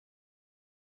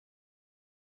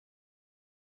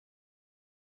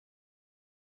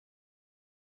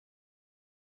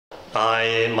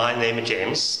My name is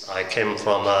James. I came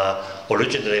from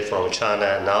originally from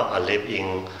China. Now I live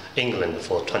in England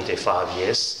for 25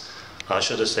 years. I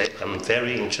should say I'm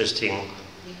very interesting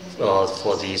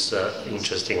for these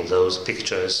interesting those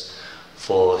pictures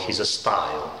for his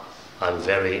style. I'm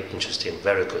very interesting,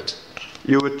 very good.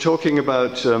 You were talking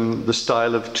about the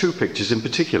style of two pictures in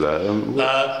particular.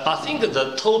 I think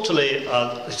that totally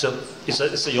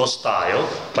it's your style,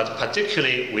 but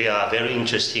particularly we are very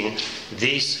interested in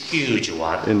this huge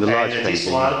one, in the large and painting.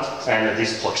 this one, and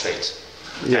this portrait.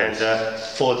 Yes. And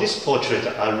for this portrait,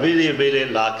 I really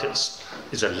like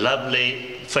it's a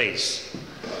lovely face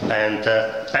and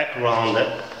background,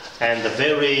 and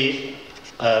very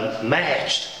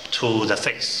matched to the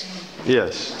face.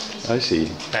 Yes, I see.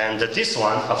 And this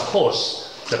one, of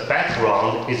course, the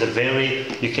background is a very,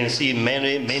 you can see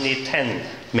many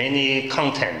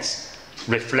contents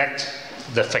reflect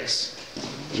the face.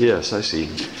 Yes, I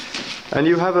see. And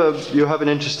you have an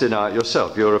interest in art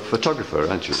yourself. You're a photographer,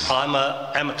 aren't you? I'm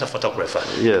an amateur photographer.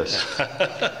 Yes.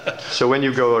 So when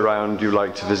you go around, you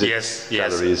like to visit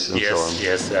galleries and so on.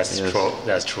 Yes, that's true.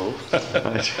 That's true.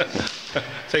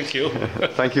 Thank you.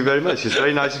 Thank you very much. It's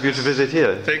very nice of you to visit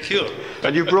here. Thank you.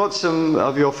 And you brought some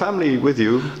of your family with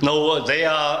you? No, they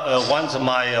are one's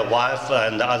my wife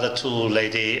and the other two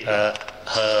lady,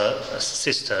 her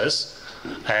sisters,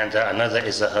 and another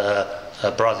is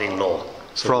her brother-in-law.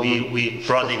 So from we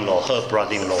brother-in-law, her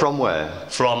brother-in-law. From where?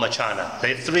 From China.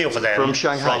 They three of them. From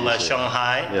Shanghai. From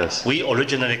Shanghai. Yes. We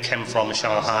originally came from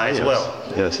Shanghai as well.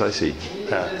 Yes, I see.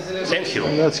 Thank you.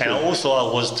 That's and good. also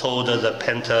I was told the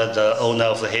painter, the owner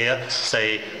of here,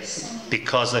 say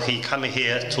because he come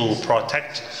here to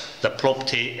protect the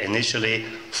property initially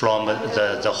from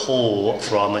the whole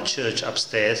from a church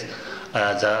upstairs,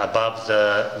 above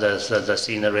the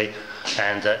scenery,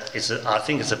 and I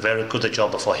think it's a very good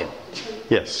job for him.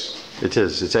 Yes, it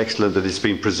is. It's excellent that it's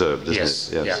been preserved,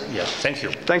 isn't it? Yes. Yeah. Thank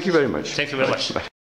you. Thank you very much. Thank you very much.